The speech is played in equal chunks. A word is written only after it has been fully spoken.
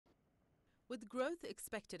With growth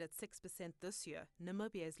expected at 6% this year,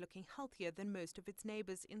 Namibia is looking healthier than most of its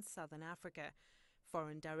neighbours in southern Africa.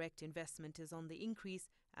 Foreign direct investment is on the increase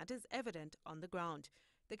and is evident on the ground.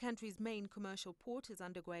 The country's main commercial port is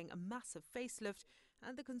undergoing a massive facelift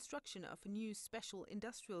and the construction of a new special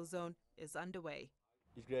industrial zone is underway.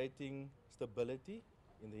 It's creating stability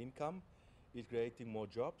in the income, it's creating more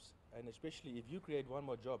jobs, and especially if you create one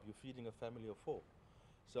more job, you're feeding a family of 4.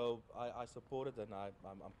 So I support it, and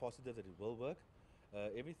I'm positive that it will work.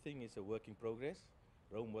 Everything is a work in progress.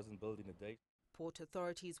 Rome wasn't built in a day. Port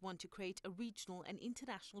authorities want to create a regional and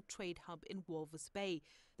international trade hub in Walvis Bay.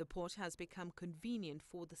 The port has become convenient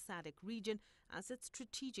for the SADC region as it's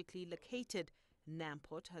strategically located.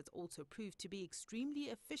 Namport has also proved to be extremely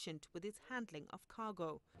efficient with its handling of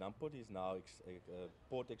cargo. Namport is now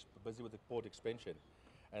busy with the port expansion,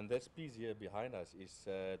 and this piece here behind us is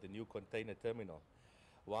the new container terminal.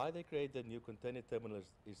 Why they create the new container terminal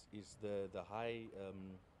is the high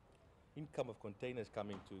income of containers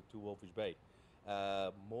coming to Walvis Bay.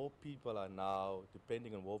 More people are now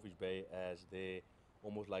depending on Walvis Bay as their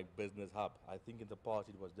almost like business hub. I think in the past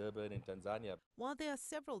it was Durban in Tanzania. While there are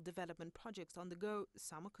several development projects on the go,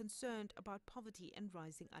 some are concerned about poverty and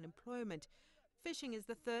rising unemployment. Fishing is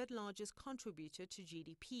the third largest contributor to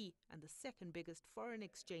GDP and the second biggest foreign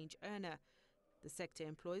exchange earner. The sector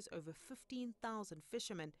employs over 15,000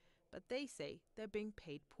 fishermen, but they say they're being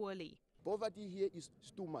paid poorly. Poverty here is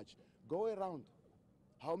too much. Go around.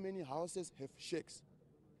 How many houses have shacks?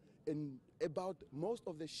 And about most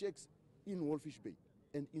of the shacks in Walvis Bay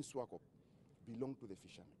and in Swakop belong to the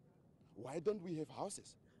fishermen. Why don't we have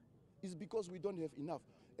houses? It's because we don't have enough.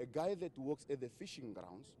 A guy that works at the fishing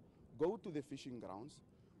grounds, go to the fishing grounds,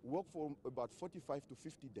 work for about 45 to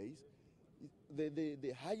 50 days.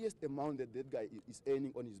 The highest amount that guy is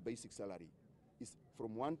earning on his basic salary is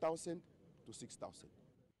from 1,000 to 6,000.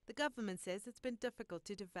 The government says it's been difficult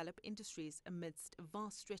to develop industries amidst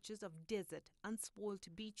vast stretches of desert, unspoiled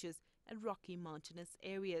beaches and rocky mountainous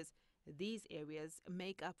areas. These areas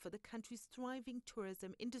make up for the country's thriving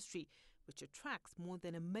tourism industry, which attracts more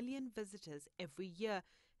than 1 million visitors every year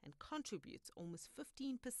and contributes almost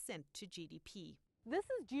 15% to GDP. This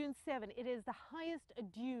is Dune 7. It is the highest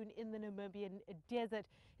dune in the Namibian desert.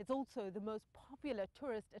 It's also the most popular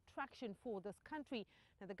tourist attraction for this country.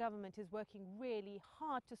 Now, the government is working really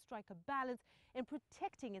hard to strike a balance in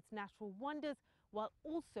protecting its natural wonders while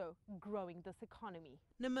also growing this economy.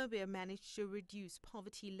 Namibia managed to reduce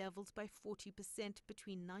poverty levels by 40%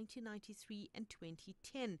 between 1993 and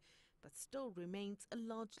 2010, but still remains a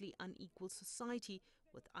largely unequal society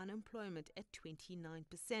with unemployment at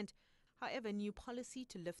 29%. However, new policy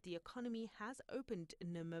to lift the economy has opened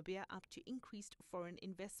Namibia up to increased foreign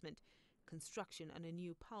investment. Construction on a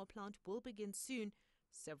new power plant will begin soon.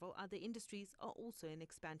 Several other industries are also in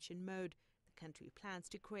expansion mode. The country plans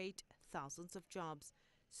to create thousands of jobs.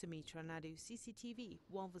 Sumitra Nadu, CCTV,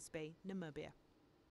 Walvis Bay, Namibia.